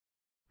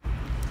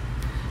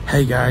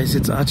Hey guys,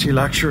 it's Archie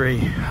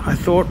Luxury. I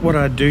thought what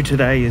I'd do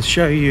today is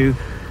show you,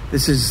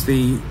 this is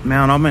the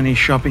Mount OMMANEY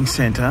shopping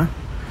centre,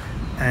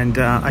 and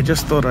I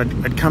just thought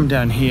I'd come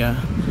down here,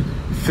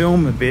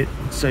 film a bit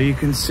so you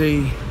can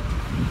see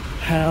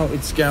how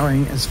it's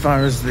going as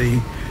far as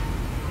the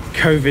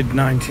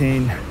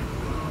COVID-19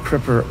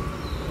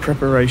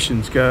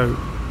 preparations go.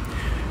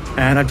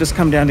 And I've just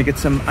come down to get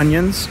some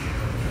onions,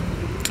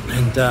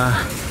 and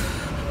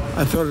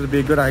I thought it'd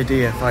be a good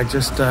idea if I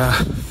just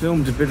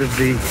filmed a bit of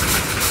the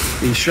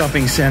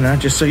shopping centre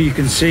just so you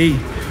can see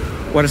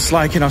what it's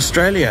like in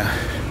Australia.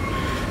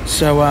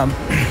 So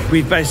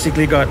we've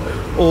basically got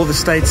all the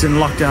states in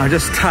lockdown. I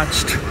just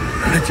touched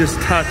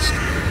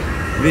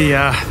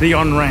the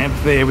on-ramp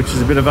there, which is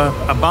a bit of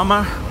a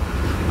bummer.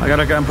 I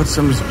gotta go and put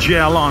some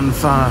gel on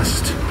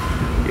fast.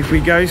 If we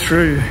go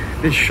through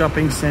this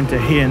shopping centre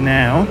here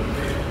now,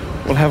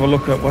 we'll have a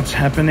look at what's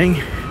happening.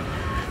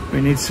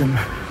 We need some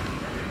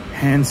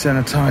hand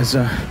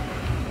sanitizer.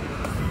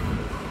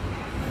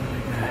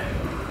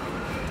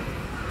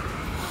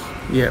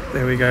 Yep,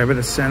 there we go, a bit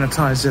of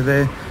sanitizer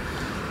there.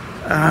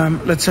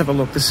 Let's have a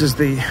look. This is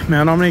the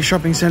Mount OMMANEY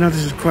shopping centre.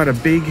 This is quite a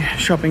big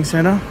shopping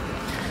centre.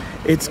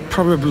 It's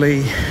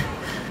probably,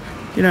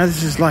 you know,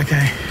 this is like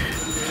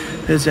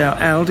there's our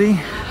Aldi.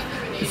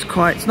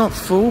 It's not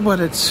full, but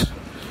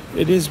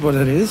it is what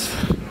it is.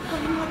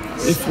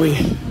 If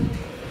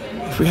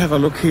we have a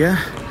look here,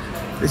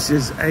 this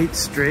is 8th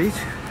Street.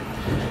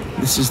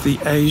 This is the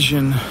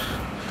Asian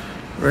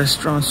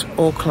restaurants,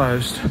 all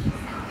closed.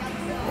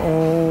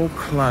 All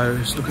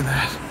closed. Look at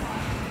that.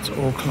 It's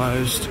all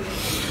closed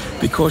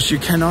because you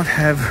cannot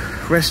have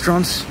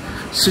restaurants.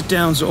 Sit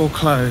downs all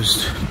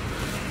closed.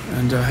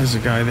 And there's a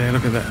guy there.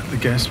 Look at that. The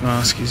gas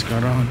mask he's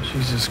got on.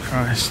 Jesus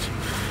Christ.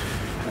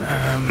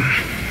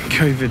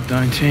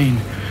 COVID-19.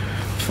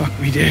 Fuck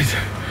me dead.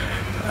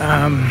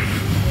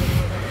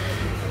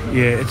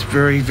 Yeah, it's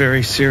very,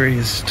 very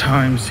serious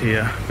times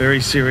here. Very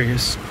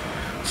serious.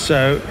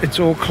 So it's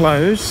all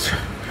closed.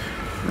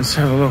 Let's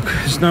have a look.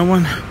 There's no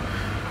one.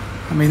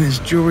 I mean, there's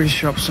jewelry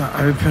shops are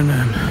open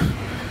and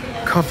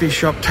coffee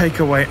shop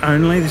takeaway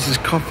only. This is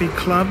coffee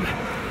club,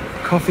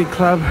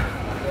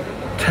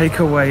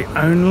 takeaway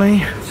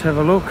only. Let's have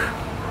a look.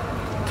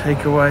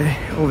 Takeaway,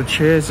 all the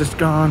chairs is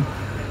gone.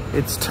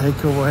 It's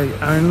takeaway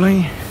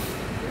only.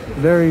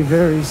 Very,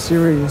 very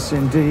serious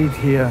indeed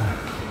here.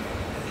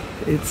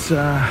 It's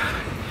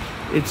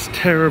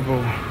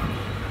terrible.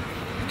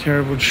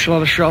 Terrible. A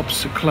lot of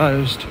shops are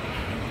closed.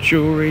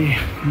 Jewelry,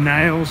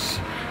 nails,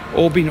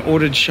 all been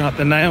ordered shut.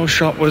 The nail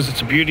shop it's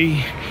a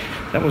beauty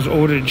that was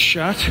ordered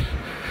shut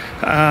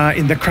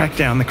in the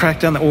crackdown. The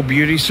crackdown that all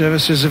beauty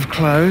services have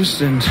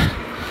closed, and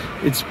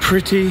it's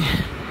pretty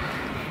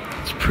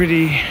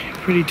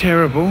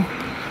terrible.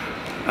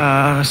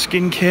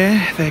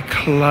 Skincare, they're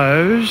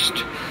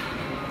closed.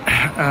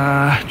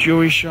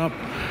 Jewelry shop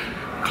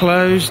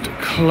closed.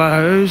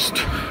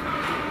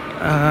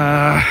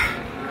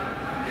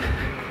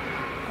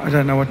 I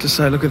don't know what to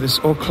say. Look at this,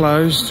 all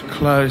closed.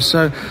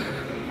 So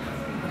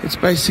it's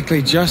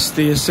basically just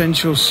the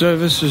essential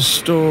services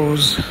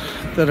stores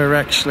that are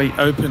actually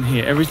open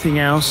here. Everything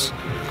else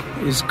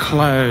is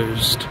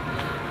closed.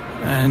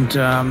 And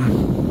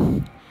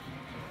I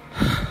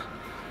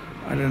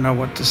don't know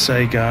what to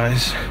say,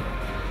 guys.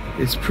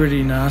 It's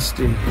pretty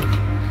nasty.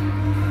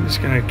 I'm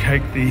just going to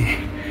take the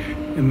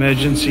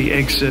emergency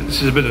exit.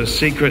 This is a bit of a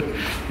secret.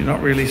 You're not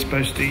really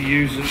supposed to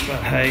use it,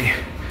 but hey,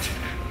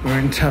 we're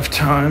in tough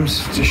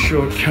times. It's a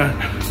shortcut.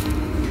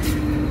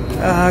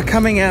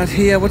 Coming out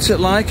here, what's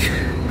it like?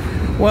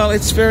 Well,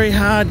 it's very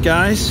hard,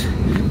 guys.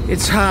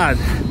 It's hard.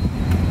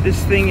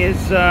 This thing is,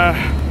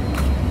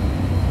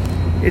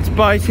 it's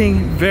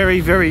biting, very,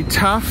 very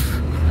tough.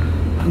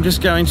 I'm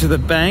just going to the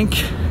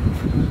bank.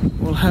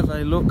 We'll have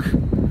a look.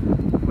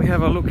 We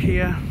have a look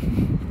here.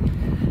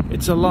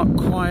 It's a lot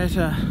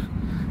quieter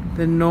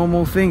than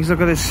normal things.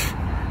 Look at this.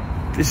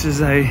 This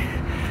is a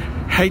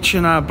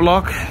H&R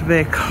Block.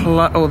 They're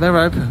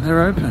open.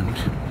 They're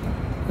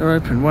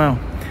open. Wow.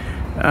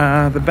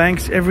 The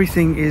banks,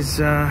 everything is,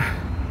 yeah,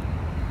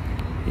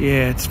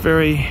 it's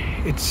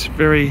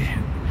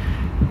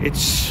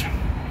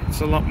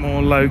a lot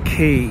more low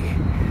key.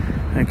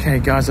 Okay,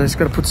 guys, I just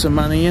got to put some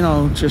money in.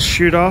 I'll just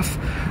shoot off.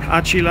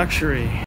 Archie Luxury.